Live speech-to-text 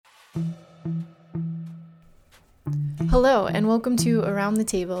Hello, and welcome to Around the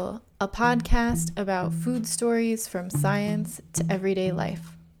Table, a podcast about food stories from science to everyday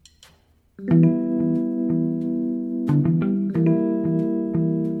life.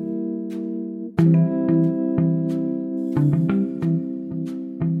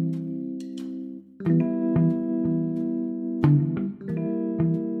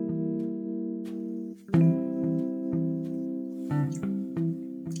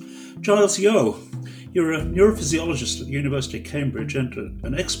 Giles Yeo, you're a neurophysiologist at the University of Cambridge and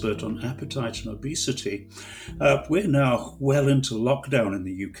an expert on appetite and obesity. We're now well into lockdown in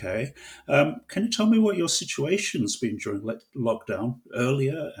the UK. Can you tell me what your situation's been during lockdown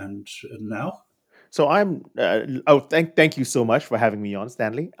earlier and now? So I'm. Thank you so much for having me on,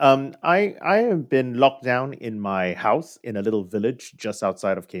 Stanley. I have been locked down in my house in a little village just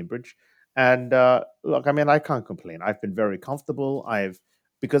outside of Cambridge, and look, I mean, I can't complain. I've been very comfortable. I've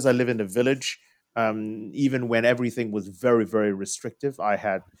because I live in a village. Even when everything was very restrictive, I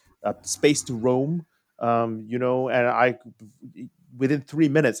had space to roam. And within 3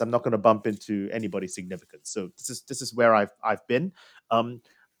 minutes, I'm not going to bump into anybody significant. So this is where I've been. Um,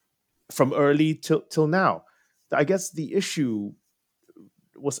 from early till now. I guess the issue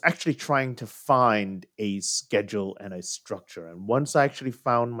was actually trying to find a schedule and a structure. And once I actually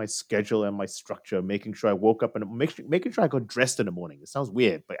found my schedule and my structure, making sure I woke up and making sure I got dressed in the morning. It sounds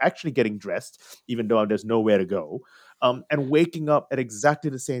weird, but actually getting dressed, even though there's nowhere to go, and waking up at exactly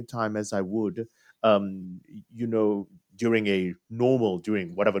the same time as I would, um, you know, during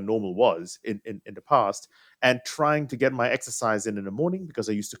whatever normal was in the past, and trying to get my exercise in the morning because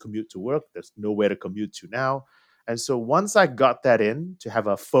I used to commute to work. There's nowhere to commute to now, and so once I got that in to have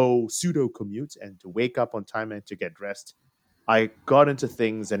a faux pseudo commute and to wake up on time and to get dressed, I got into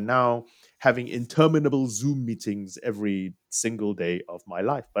things and now having interminable Zoom meetings every single day of my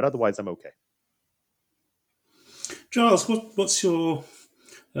life. But otherwise, I'm okay. Giles, what's your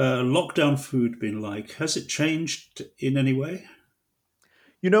lockdown food been like? Has it changed in any way?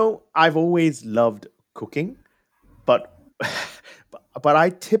 I've always loved cooking, but but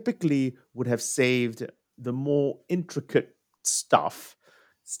I typically would have saved the more intricate stuff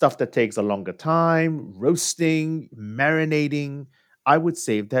that takes a longer time, roasting, marinating. I would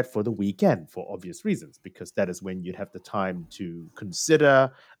save that for the weekend for obvious reasons, because that is when you'd have the time to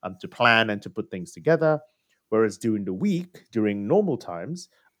consider, to plan, and to put things together. Whereas during the week, during normal times,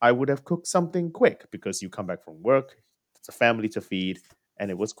 I would have cooked something quick because you come back from work, it's a family to feed,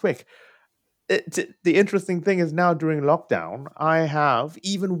 and it was quick. The interesting thing is now during lockdown, I have,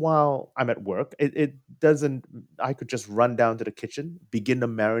 even while I'm at work, it doesn't, I could just run down to the kitchen, begin the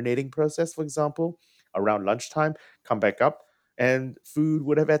marinating process, for example, around lunchtime, come back up, and food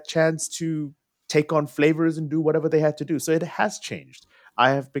would have had chance to take on flavors and do whatever they had to do. So it has changed.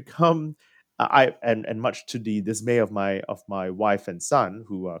 I have become, and much to the dismay of my wife and son,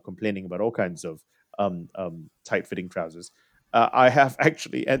 who are complaining about all kinds of tight fitting trousers. I have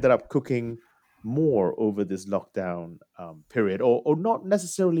actually ended up cooking more over this lockdown period, or not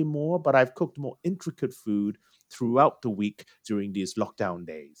necessarily more, but I've cooked more intricate food throughout the week during these lockdown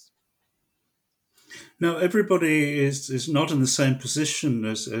days. Now, everybody is not in the same position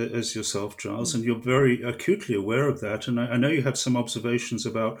as yourself, Giles, and you're very acutely aware of that. And I know you have some observations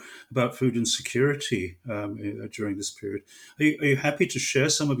about food insecurity during this period. Are you happy to share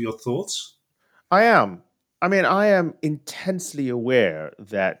some of your thoughts? I am. I mean, I am intensely aware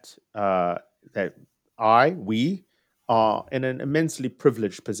that we are in an immensely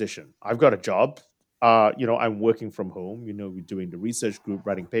privileged position. I've got a job. I'm working from home. We're doing the research group,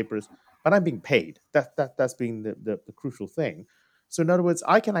 writing papers, but I'm being paid. That's being the crucial thing. So in other words,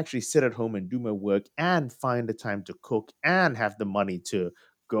 I can actually sit at home and do my work and find the time to cook and have the money to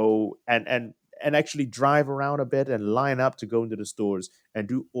go and actually drive around a bit and line up to go into the stores and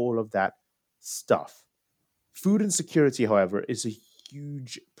do all of that stuff. Food insecurity, however, is a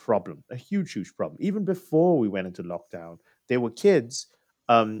huge problem, a huge problem. Even before we went into lockdown, there were kids,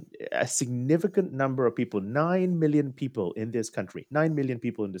 a significant number of people, 9 million people in this country, 9 million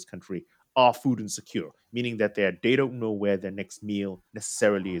people in this country are food insecure, meaning that they don't know where their next meal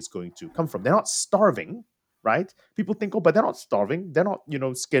necessarily is going to come from. They're not starving, right? People think, oh, but they're not starving. They're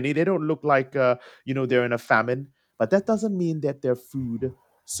not, skinny. They don't look like, they're in a famine. But that doesn't mean that they're food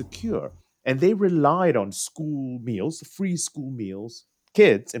secure, and they relied on school meals, free school meals,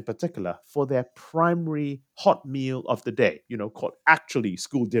 kids in particular, for their primary hot meal of the day, called actually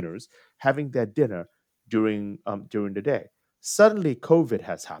school dinners, having their dinner during the day. Suddenly, COVID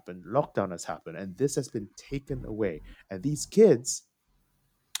has happened, lockdown has happened, and this has been taken away. And these kids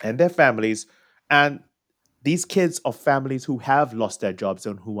and their families, and These kids of families who have lost their jobs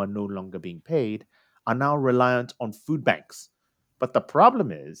and who are no longer being paid are now reliant on food banks. But the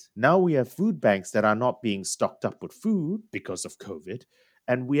problem is now we have food banks that are not being stocked up with food because of COVID.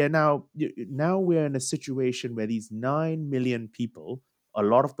 And we are now we're in a situation where these 9 million people, a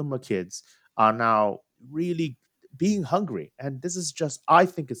lot of them are kids, are now really being hungry. And this is just, I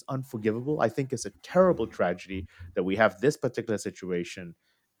think it's unforgivable. I think it's a terrible tragedy that we have this particular situation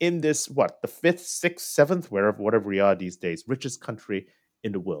in this, what, the fifth, sixth, seventh, wherever, whatever we are these days, richest country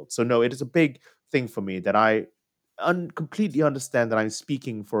in the world. So no, it is a big thing for me that I completely understand that I'm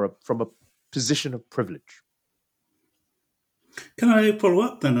speaking from a position of privilege. Can I follow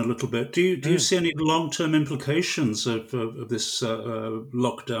up then a little bit? Do you Mm. see any long term implications of this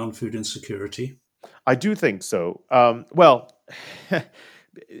lockdown food insecurity? I do think so. Well,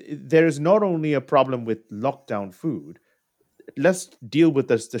 there is not only a problem with lockdown food. Let's deal with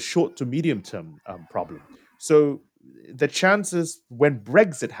this, the short to medium term problem. So the chances when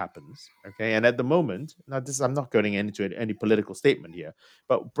Brexit happens, okay, and at the moment, now this I'm not going into any political statement here,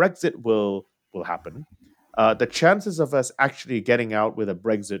 but Brexit will happen. The chances of us actually getting out with a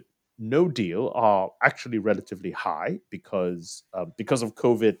Brexit no deal are actually relatively high because of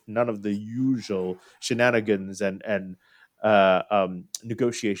COVID. None of the usual shenanigans and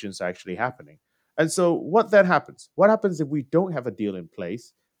negotiations are actually happening. And so, what then happens? What happens if we don't have a deal in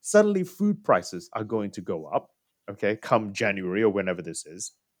place? Suddenly, food prices are going to go up, okay, come January or whenever this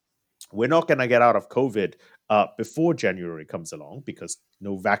is. We're not going to get out of COVID before January comes along because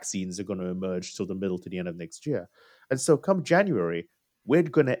no vaccines are going to emerge till the middle to the end of next year. And so, come January, we're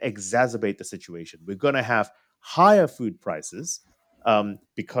going to exacerbate the situation. We're going to have higher food prices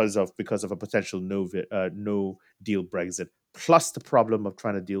because of a potential no deal Brexit, plus the problem of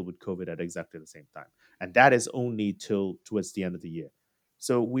trying to deal with COVID at exactly the same time. And that is only till towards the end of the year.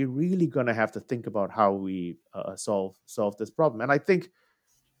 So we're really going to have to think about how we solve this problem. And I think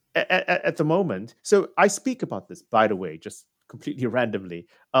at the moment. So I speak about this, by the way, just completely randomly,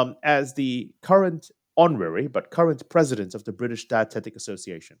 as the current honorary but current president of the British Dietetic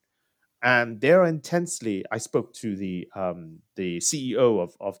Association, and they're intensely. I spoke to the CEO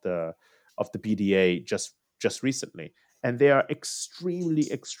of the BDA just recently, and they are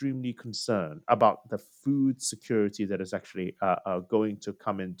extremely concerned about the food security that is actually going to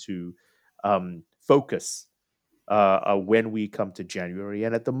come into focus when we come to January.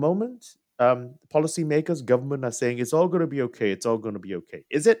 And at the moment, policymakers, government are saying it's all going to be okay. It's all going to be okay.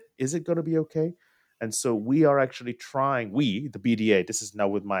 Is it? Is it going to be okay? And so we are actually trying. We, the BDA, this is now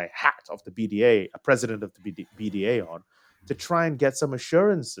with my hat of the BDA, a president of the BDA on, to try and get some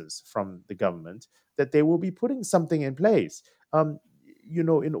assurances from the government that they will be putting something in place. In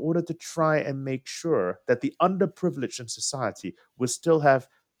order to try and make sure that the underprivileged in society will still have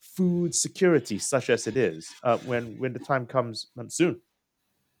food security, such as it is, when the time comes soon.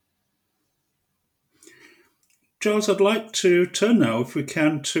 Giles, I'd like to turn now, if we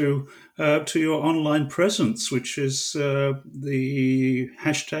can, to your online presence, which is the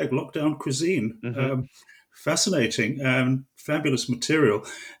hashtag Lockdown Cuisine. Hmm. Fascinating and fabulous material,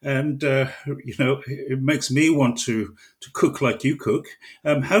 and it makes me want to cook like you cook.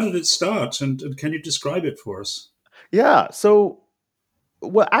 How did it start, and can you describe it for us? Yeah. So,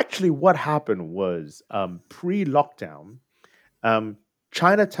 well, actually, what happened was pre-lockdown, um,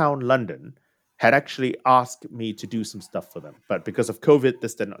 Chinatown, London, had actually asked me to do some stuff for them, but because of COVID,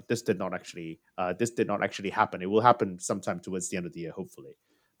 this did not actually happen. It will happen sometime towards the end of the year, hopefully.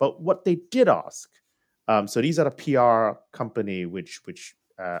 But what they did ask, so these are the PR company which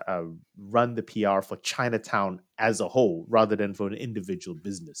run the PR for Chinatown as a whole, rather than for an individual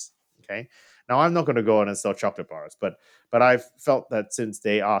business. Okay. Now I'm not going to go on and sell chocolate bars, but I've felt that since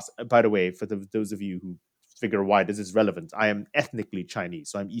they asked. By the way, for those of you who figure why this is relevant. I am ethnically Chinese,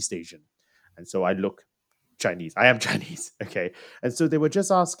 so I'm East Asian, and so I look Chinese. I am Chinese, okay. And so they were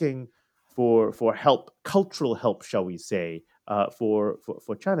just asking for help, cultural help, shall we say, for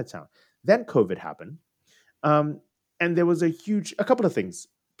Chinatown. Then COVID happened, um, and there was a couple of things.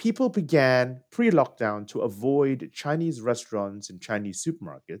 People began pre-lockdown to avoid Chinese restaurants and Chinese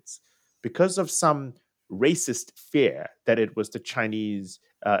supermarkets because of some racist fear that it was the Chinese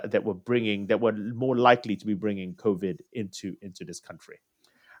that were more likely to be bringing COVID into this country.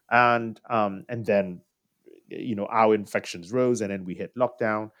 And then our infections rose, and then we hit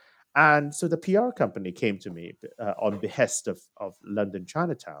lockdown. And so the PR company came to me on behest of London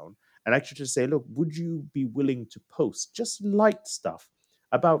Chinatown and actually to say, look, would you be willing to post just light stuff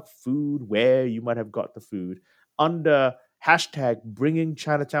about food, where you might have got the food, under hashtag bringing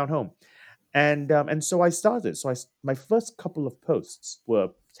Chinatown home? And so I started. My first couple of posts were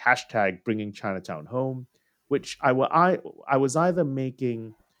hashtag bringing Chinatown home. which I was either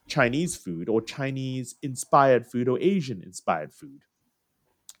making Chinese food or Chinese inspired food or Asian inspired food.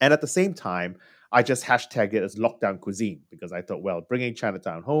 And at the same time, I just hashtagged it as lockdown cuisine because I thought, well, bringing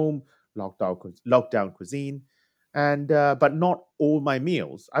Chinatown home, lockdown cuisine, and but not all my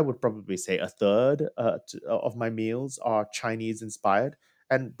meals. I would probably say a third of my meals are Chinese inspired,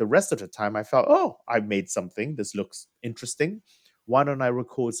 and the rest of the time I felt, oh, I made something. This looks interesting. Why don't I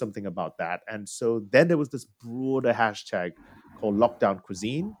record something about that? And so then there was this broader hashtag called lockdown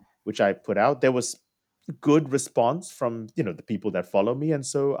cuisine, which I put out. There was good response from the people that follow me, and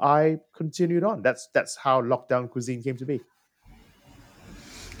so I continued on. That's how lockdown cuisine came to be.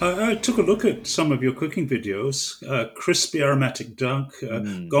 I took a look at some of your cooking videos: crispy aromatic duck,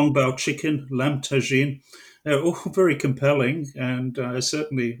 gong bao chicken, lamb tagine. All very compelling, and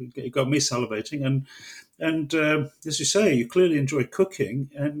certainly it got me salivating. And as you say, you clearly enjoy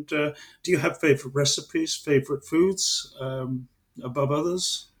cooking. And do you have favorite recipes, favorite foods above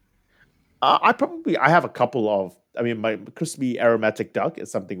others? I have a couple of. I mean, my crispy aromatic duck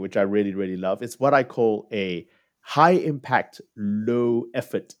is something which I really, really love. It's what I call a high impact, low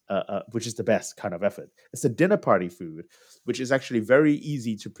effort, which is the best kind of effort. It's a dinner party food, which is actually very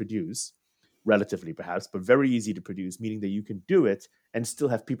easy to produce, relatively perhaps, but very easy to produce, meaning that you can do it and still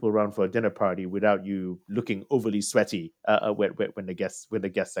have people around for a dinner party without you looking overly sweaty when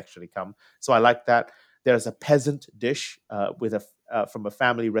the guests actually come. So I like that. There's a peasant dish from a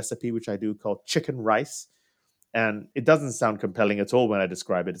family recipe, which I do, called chicken rice. And it doesn't sound compelling at all when I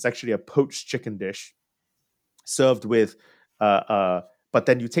describe it. It's actually a poached chicken dish served with, but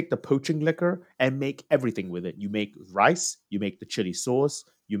then you take the poaching liquor and make everything with it. You make rice, you make the chili sauce,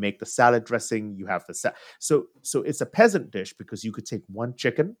 you make the salad dressing, you have the so it's a peasant dish because you could take one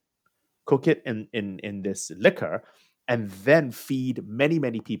chicken, cook it in this liquor, and then feed many,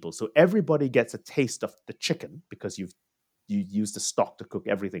 many people. So everybody gets a taste of the chicken because you use the stock to cook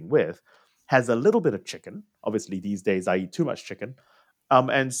everything with, has a little bit of chicken. Obviously, these days I eat too much chicken.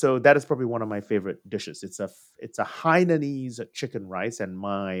 And so that is probably one of my favorite dishes. It's a Hainanese chicken rice, and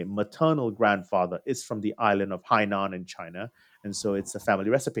my maternal grandfather is from the island of Hainan in China, and so it's a family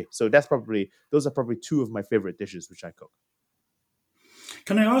recipe. So those are probably two of my favorite dishes which I cook.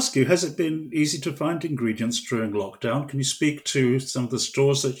 Can I ask you, has it been easy to find ingredients during lockdown? Can you speak to some of the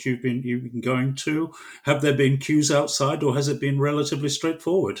stores that you've been going to? Have there been queues outside, or has it been relatively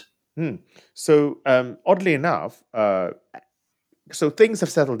straightforward? So oddly enough, so things have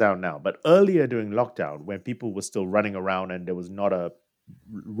settled down now. But earlier during lockdown, when people were still running around and there was not a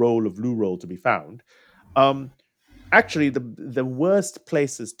roll of loo roll to be found, actually the worst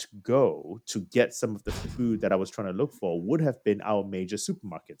places to go to get some of the food that I was trying to look for would have been our major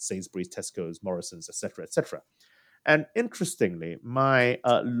supermarkets: Sainsbury's, Tesco's, Morrison's, etc., etc. And interestingly, my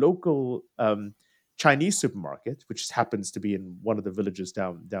local Chinese supermarket, which happens to be in one of the villages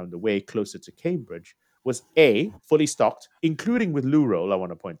down the way, closer to Cambridge, was fully stocked, including with loo roll, I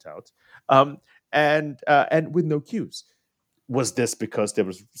want to point out, and with no queues. Was this because there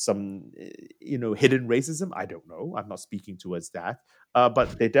was some, hidden racism? I don't know. I'm not speaking towards that.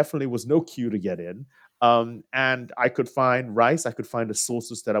 But there definitely was no queue to get in. And I could find rice. I could find the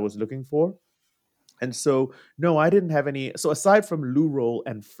sauces that I was looking for. And so, no, I didn't have any. So aside from loo roll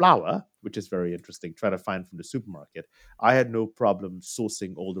and flour, which is very interesting, trying to find from the supermarket, I had no problem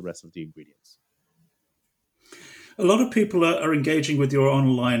sourcing all the rest of the ingredients. A lot of people are engaging with your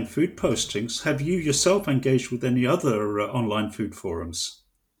online food postings. Have you yourself engaged with any other online food forums?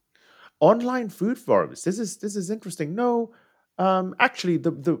 Online food forums. This is interesting. No, actually,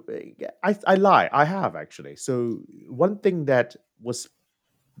 I lie. I have actually. So one thing that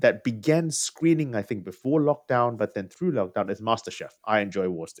began screening, I think, before lockdown, but then through lockdown, is MasterChef. I enjoy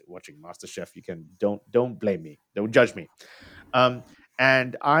watching MasterChef. You can don't blame me. Don't judge me.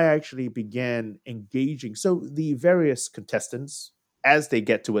 And I actually began engaging. So the various contestants, as they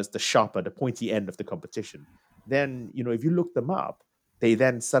get towards the pointy end of the competition, then, if you look them up, they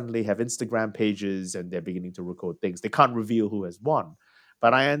then suddenly have Instagram pages and they're beginning to record things. They can't reveal who has won.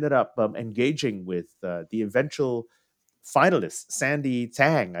 But I ended up engaging with the eventual finalist, Sandy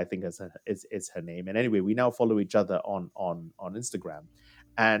Tang, I think is her name. And anyway, we now follow each other on Instagram.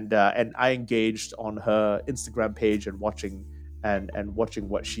 And I engaged on her Instagram page and watching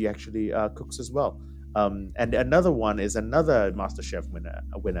what she actually cooks as well. And another one is another MasterChef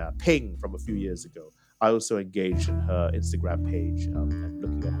winner, Ping, from a few years ago. I also engaged in her Instagram page and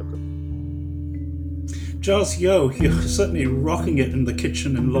looking at her cooking. Giles Yeo, you're certainly rocking it in the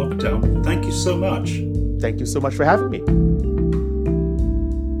kitchen in lockdown. Thank you so much. Thank you so much for having me.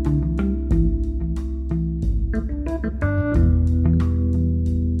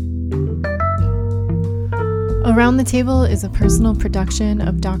 Around the Table is a personal production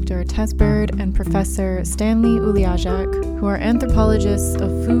of Dr. Tess Bird and Professor Stanley Uliajak, who are anthropologists of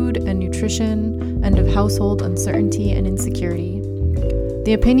food and nutrition and of household uncertainty and insecurity.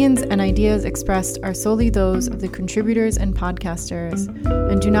 The opinions and ideas expressed are solely those of the contributors and podcasters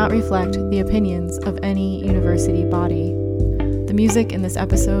and do not reflect the opinions of any university body. The music in this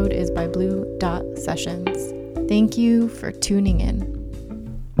episode is by Blue Dot Sessions. Thank you for tuning in.